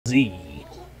Z.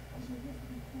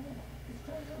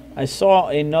 I saw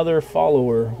another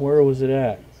follower. Where was it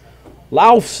at?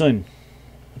 Laufson.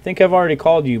 I think I've already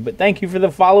called you, but thank you for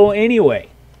the follow anyway.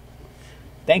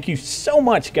 Thank you so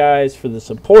much, guys, for the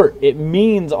support. It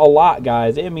means a lot,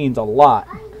 guys. It means a lot.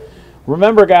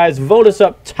 Remember, guys, vote us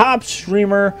up top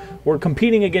streamer. We're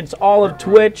competing against all of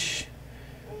Twitch.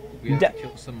 We have to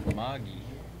kill some Magi.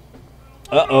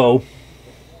 Uh-oh.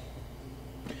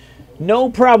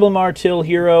 No problem, Artil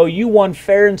Hero. You won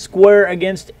fair and square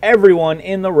against everyone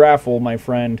in the raffle, my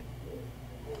friend.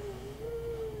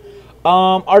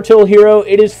 Artil Hero,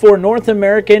 it is for North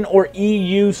American or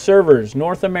EU servers.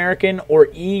 North American or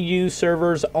EU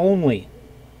servers only.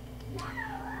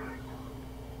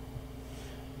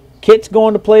 Kit's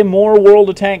going to play more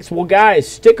World of Tanks. Well,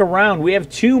 guys, stick around. We have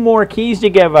 2 more keys to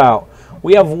give out.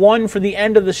 We have one for the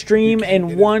end of the stream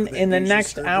and one in the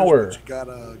next hour. You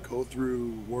gotta go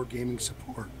through Wargaming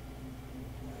support.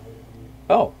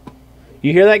 Oh.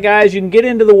 You hear that, guys? You can get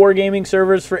into the Wargaming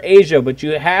servers for Asia, but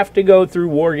you have to go through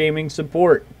Wargaming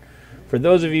support. For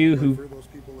those of you who... For those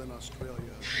people in Australia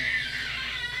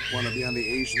who want to be on the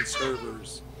Asian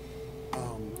servers,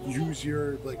 use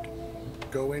your,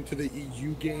 go into the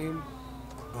EU game,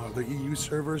 the EU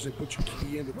servers, and put your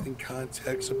key in, and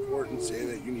contact support and say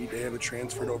that you need to have it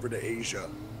transferred over to Asia.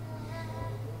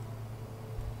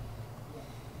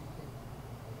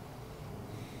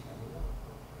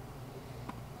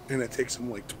 And it takes them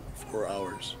like 24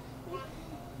 hours.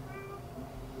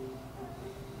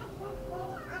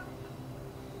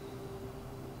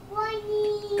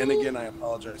 And again, I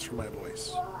apologize for my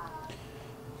voice.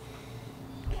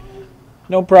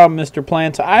 No problem, Mr.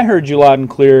 Plants. I heard you loud and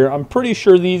clear. I'm pretty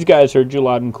sure these guys heard you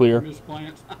loud and clear. Mr.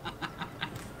 Plants.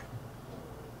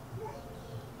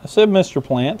 I said Mr.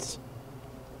 Plants.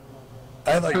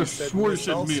 I thought you said swore you Miss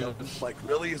said also. Miss. Like,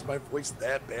 really? Is my voice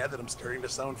that bad that I'm starting to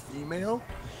sound female?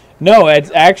 No, it's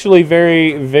actually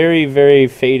very, very, very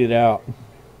faded out.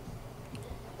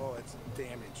 Oh, it's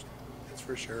damaged. That's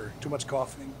for sure. Too much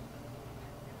coughing.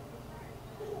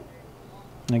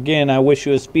 Again, I wish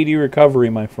you a speedy recovery,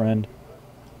 my friend.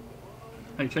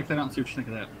 Hey, check that out and see what you think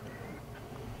of that.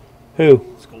 Who?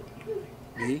 It's cool.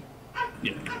 Me?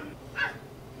 Yeah.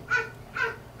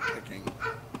 Kicking.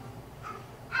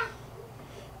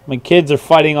 My kids are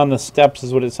fighting on the steps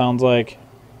is what it sounds like.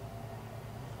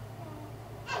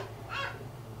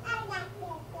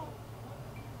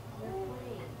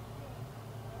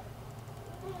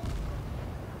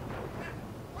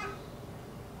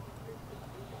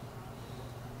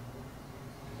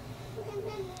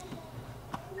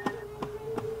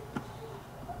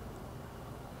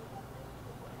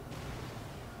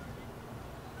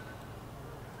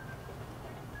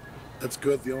 That's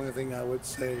good. The only thing I would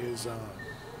say is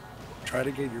try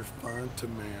to get your font to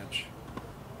match.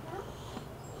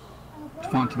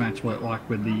 Font to match what? Like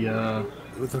with the,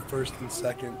 With the first and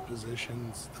second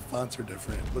positions, the fonts are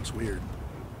different. It looks weird.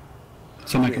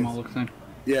 So make them all look the same?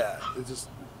 Yeah, it just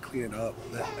clean it up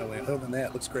that way. Other than that,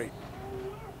 it looks great.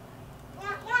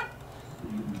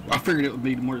 I figured it would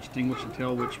be more distinguished to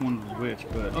tell which one was which,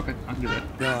 but okay, I can do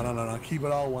that. No. Keep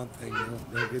it all one thing.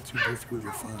 Don't get too goofy with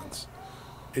your fonts.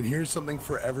 And here's something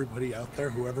for everybody out there,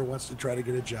 whoever wants to try to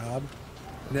get a job.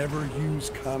 Never use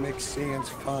Comic Sans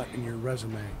font in your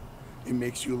resume. It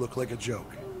makes you look like a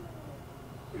joke.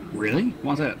 Really?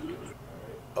 Why's that?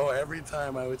 Oh, every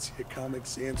time I would see a Comic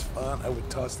Sans font, I would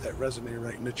toss that resume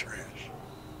right in the trash.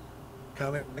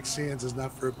 Comic Sans is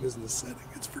not for a business setting.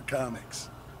 It's for comics.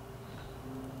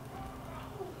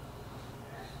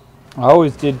 I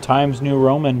always did Times New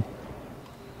Roman.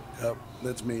 Yep,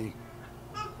 that's me.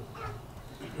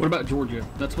 What about Georgia?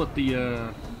 That's what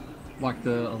the like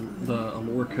the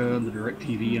Alorca and the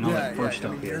DirecTV and all that first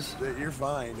stuff is. You're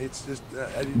fine. It's just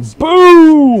I didn't see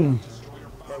Boom!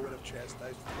 I would have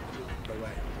chastised you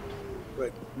away.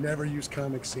 But never use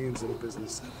Comic Sans in a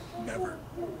business setting. Never.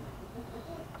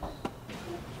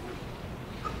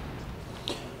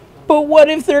 But what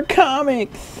if they're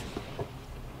comics?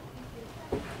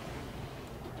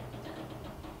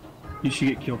 You should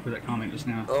get killed for that comment just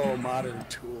now. Oh, modern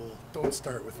tool. Don't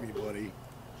start with me, buddy.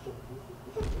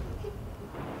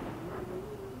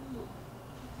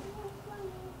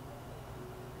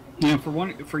 Yeah,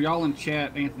 for y'all in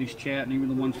chat, Anthony's chat, and even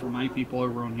the ones for my people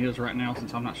over on his right now,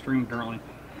 since I'm not streaming currently,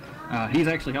 he's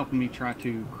actually helping me try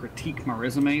to critique my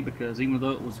resume, because even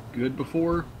though it was good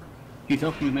before, he's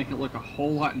helping me make it look a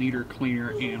whole lot neater,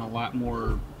 cleaner, and a lot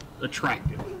more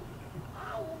attractive.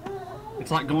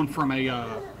 It's like going from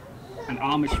an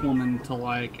Amish woman to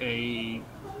like a,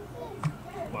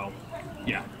 well,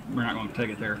 yeah, we're not going to take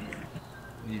it there.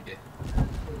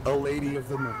 A lady of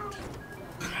the night.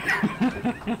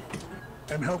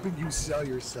 I'm helping you sell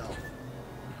yourself.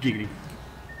 Giggity.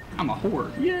 I'm a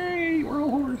whore. Yay, we're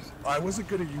all whores. I wasn't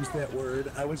going to use that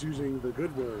word. I was using the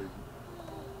good word.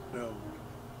 No,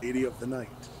 lady of the night.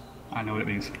 I know what it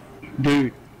means.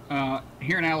 Dude,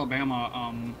 here in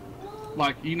Alabama,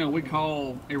 like, you know, we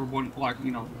call everyone, like,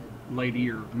 you know,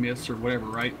 lady or miss or whatever,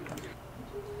 right?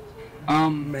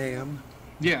 Ma'am.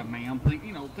 Yeah, ma'am.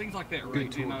 You know, things like that,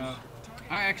 right? And I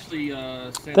actually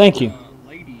said Thank you.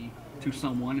 Lady to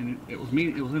someone, and it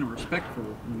was in a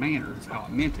respectful manner, is how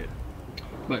I meant it.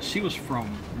 But she was from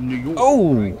New York.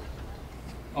 Oh. Right?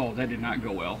 Oh, that did not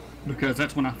go well, because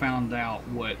that's when I found out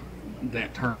what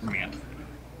that term meant.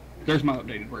 There's my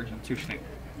updated version. See what you think.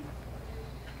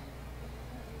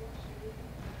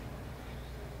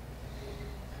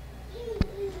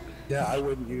 Yeah, I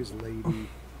wouldn't use lady.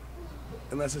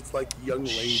 Unless it's like young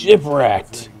lady.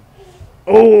 Shipwrecked.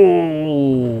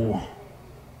 Oh.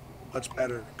 Much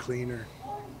better, cleaner.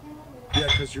 Yeah,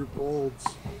 because your bolds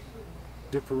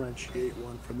differentiate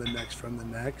one from the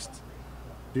next.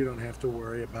 You don't have to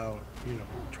worry about, you know,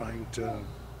 trying to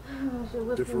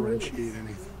differentiate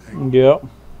anything. Yep.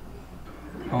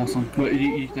 Awesome. But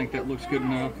you think that looks good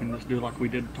enough, and let's do it like we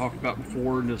did talk about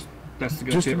before, and that's the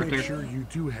good Just shit to right make there. sure you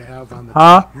do have on the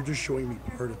Huh? top, you're just showing me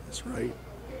part of this, right?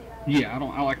 Yeah,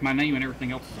 I like my name and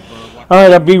everything else is above. Like, All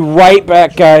right, I'll be right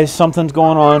back, guys. Something's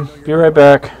going on. Be right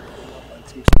back.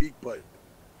 Speak, but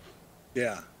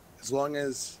yeah, as long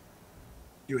as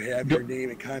you have your name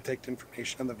and contact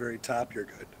information on the very top, you're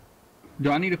good.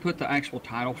 do I need to put the actual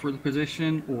title for the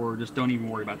position, or just don't even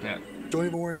worry about that? Don't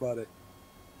even worry about it.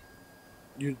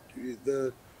 You're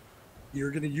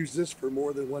going to use this for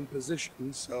more than one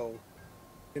position, so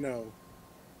you know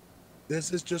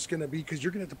this is just going to be, because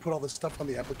you're going to have to put all this stuff on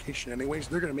the application anyways.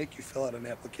 They're going to make you fill out an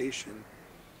application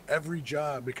every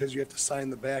job, because you have to sign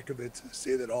the back of it to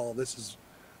say that all of this is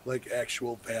like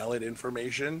actual valid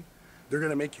information. They're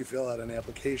going to make you fill out an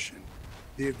application.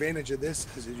 The advantage of this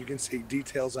is that you can say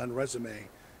details on resume,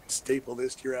 staple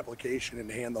this to your application, and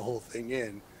hand the whole thing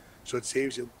in. So it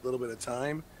saves you a little bit of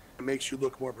time. It makes you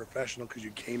look more professional because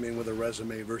you came in with a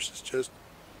resume versus just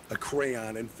a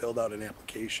crayon and filled out an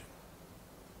application.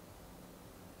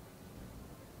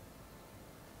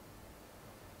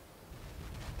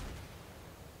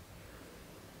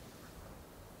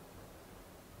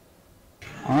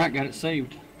 All right, got it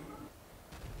saved.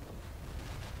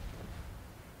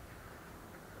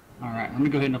 All right, let me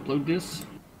go ahead and upload this.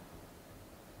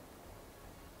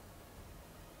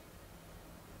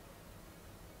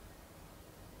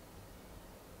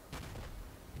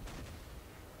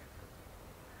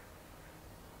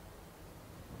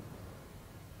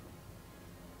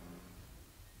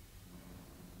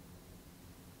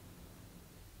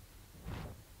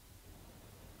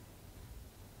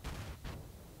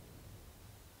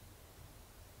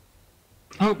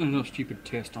 I hope there's no stupid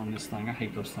test on this thing. I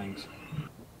hate those things.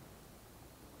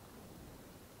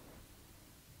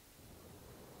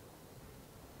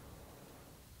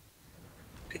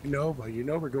 Hey, Nova, you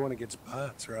know we're going against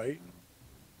bots, right?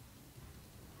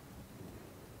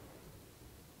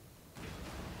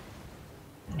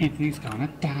 Anthony's gonna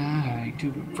die to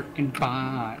a freaking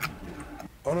bot.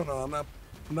 Oh no, I'm not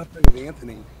playing with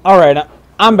Anthony. All right,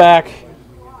 I'm back.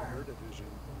 Her division.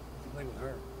 I'm playing with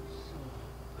her.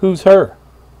 Who's her?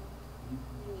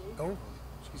 Oh,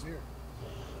 she's here.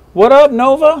 What up,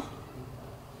 Nova?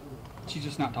 She's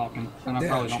just not talking, and I Yeah,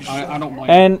 probably don't. she's I don't blame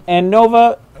her. And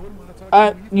Nova, I wouldn't want to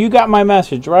talk to you. you got my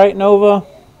message, right, Nova?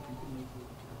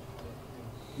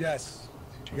 Yes,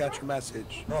 she got your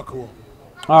message. Oh, cool.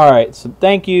 All right, so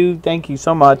thank you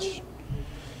so much.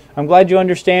 I'm glad you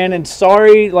understand, and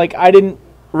sorry, like I didn't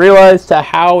realize to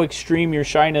how extreme your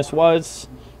shyness was.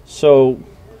 So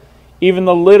even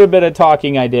the little bit of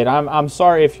talking I did, I'm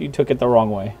sorry if you took it the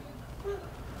wrong way.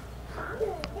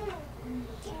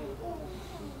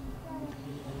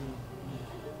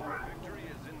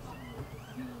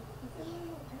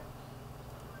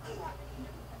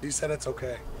 He said it's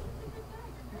okay.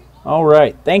 All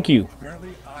right, thank you. Apparently,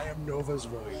 I am Nova's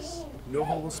voice.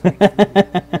 Nova will speak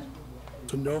to me.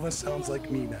 So Nova sounds like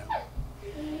me now.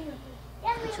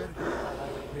 I can try to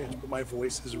do it, but my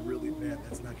voice is really bad.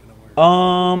 That's not gonna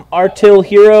work. Artil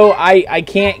Hero, I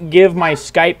can't give my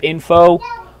Skype info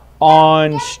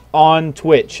on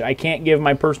Twitch. I can't give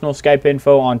my personal Skype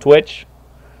info on Twitch.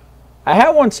 I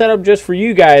have one set up just for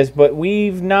you guys, but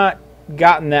we've not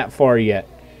gotten that far yet.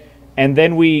 And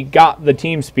then we got the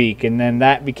TeamSpeak, and then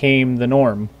that became the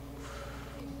norm.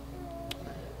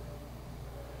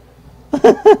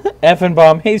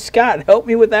 Effenbaum, hey Scott, help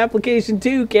me with application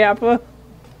 2, Kappa.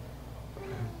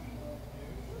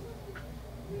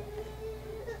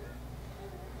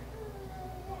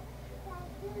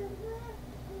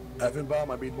 Evan Baum,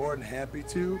 I'd be more than happy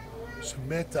to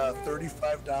submit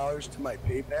 $35 to my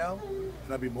PayPal,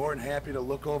 and I'd be more than happy to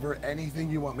look over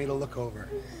anything you want me to look over.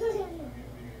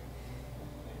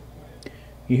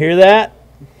 You hear that?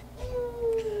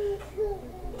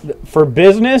 For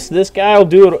business, this guy will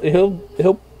do it.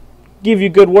 He'll give you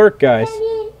good work, guys.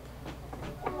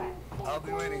 I'll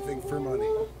do anything for money.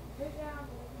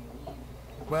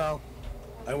 Well,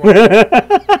 I won't.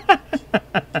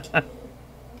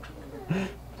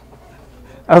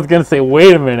 I was gonna say,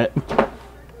 wait a minute.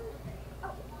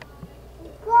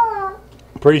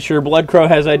 Pretty sure Blood Crow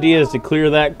has ideas to clear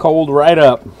that cold right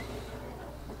up.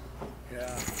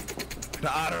 Yeah, an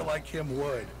otter like him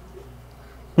would.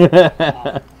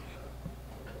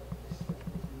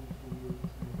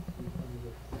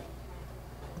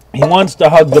 He wants to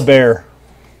hug the bear.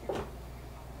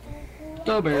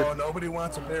 The bear. Oh, nobody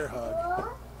wants a bear hug.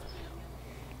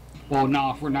 Well,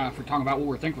 no, if we're talking about what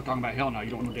we think we're talking about, hell no, you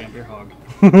don't want no damn bear hug.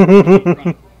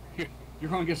 You're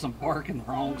gonna get some bark in the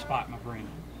wrong spot, my friend.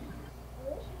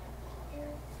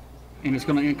 And it's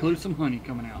gonna include some honey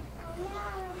coming out.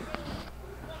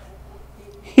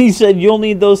 He said you'll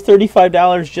need those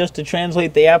 $35 just to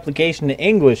translate the application to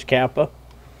English, Kappa.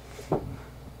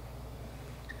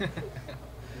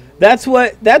 That's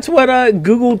what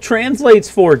Google translates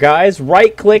for, guys.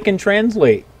 Right click and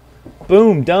translate.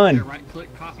 Boom, done. Yeah, right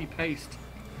click, copy, paste.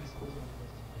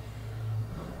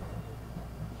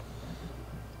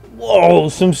 Whoa,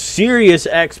 some serious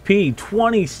XP.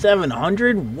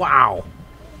 2,700? Wow.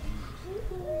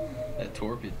 That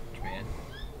torpid, man.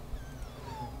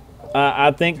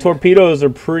 I think torpedoes are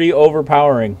pretty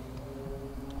overpowering.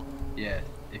 Yeah,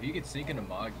 if you get sink into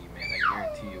Moggy, man, I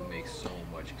guarantee you'll make so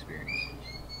much experience.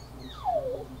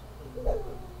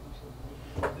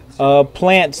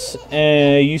 Plants.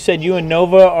 You said you and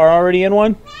Nova are already in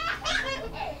one?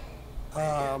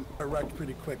 I wrecked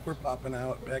pretty quick. We're popping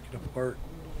out back into port.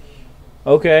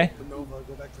 Okay. The Nova,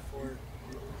 go back to port.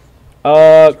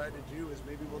 Uh. What we'll try to do is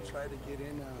maybe we'll try to get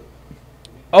in.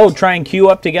 Oh, try and queue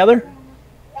up together?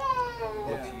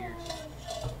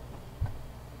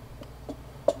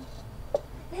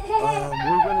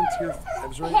 We're running tier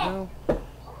 5s right now.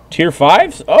 Tier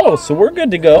 5s? Oh, so we're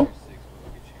good to go.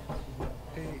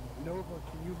 Hey, Nova,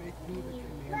 can you make me the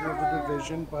commander of the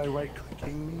division by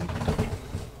right-clicking me?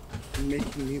 And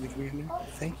making me the commander?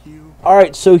 Thank you. All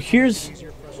right, so here's a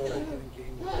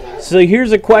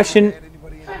question. Add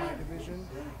anybody in my division?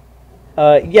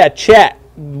 Yeah, chat.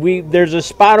 There's a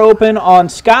spot open on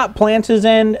Scott Plance's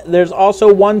end. There's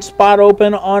also one spot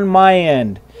open on my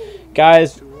end.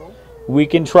 Guys, we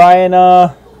can try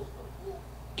and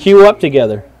queue up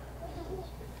together.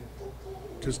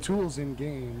 Because Tool's in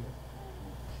game.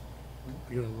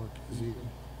 I gotta look. Is he?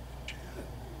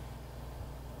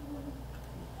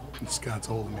 Scott's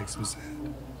old and makes him sad.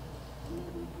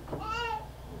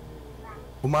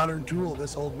 Well, Modern Tool,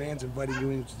 this old man's inviting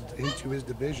you into his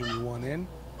division. You want in?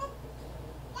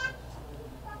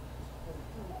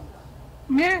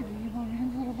 Yeah, do you want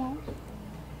in, little boy?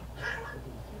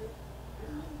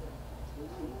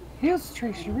 Here's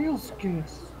Tracy, real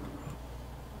goose.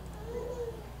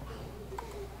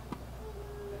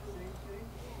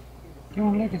 You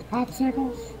want to lick his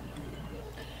popsicles?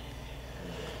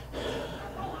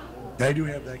 I do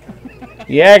have that kind of.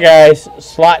 Yeah, guys.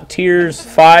 Slot tiers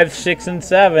 5, 6, and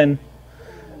 7.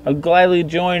 I'd gladly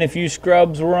join if you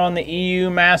scrubs were on the EU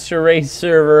Master Race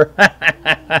server.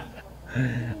 I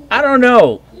don't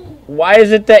know. Why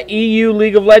is it that EU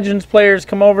League of Legends players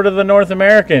come over to the North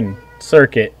American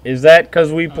circuit? Is that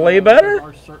because we play better? No,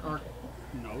 it's because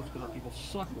our people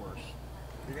suck worse.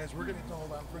 You guys, we're going to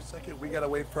hold on for a second. We got to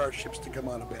wait for our ships to come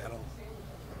out of battle.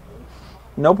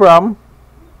 No problem.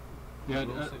 Yeah,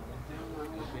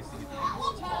 Basically, the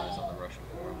supplies on the Russian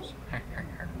forums.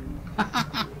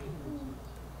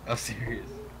 I'm serious.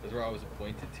 That's where I was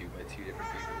appointed to by 2 different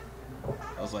people.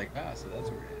 I was like, so that's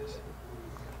where it is.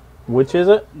 Which is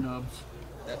it? nubs.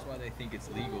 That's why they think it's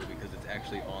legal, because it's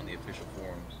actually on the official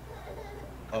forums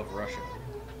of Russia.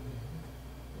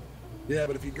 Yeah,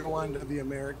 but if you go on to the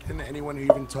American, anyone who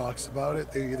even talks about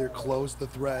it, they either close the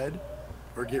thread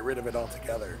or get rid of it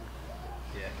altogether.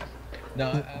 Yeah. No,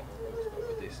 I've heard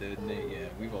what they said, and yeah,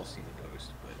 we've all seen the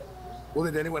post, but Well,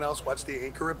 did anyone else watch the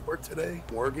Anchor report today?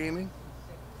 Wargaming?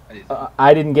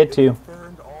 I didn't get to.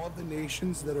 Confirmed all of the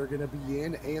nations that are going to be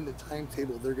in and the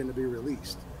timetable they're going to be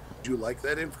released. Do you like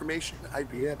that information?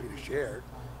 I'd be happy to share.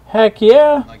 Heck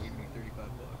yeah. I'll give you $35.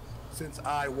 Since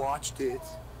I watched it.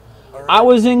 All right. I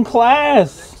was in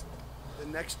class. The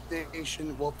next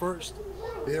nation, well, first,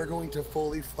 they are going to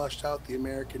fully flush out the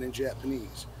American and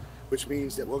Japanese, which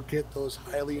means that we'll get those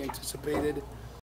highly anticipated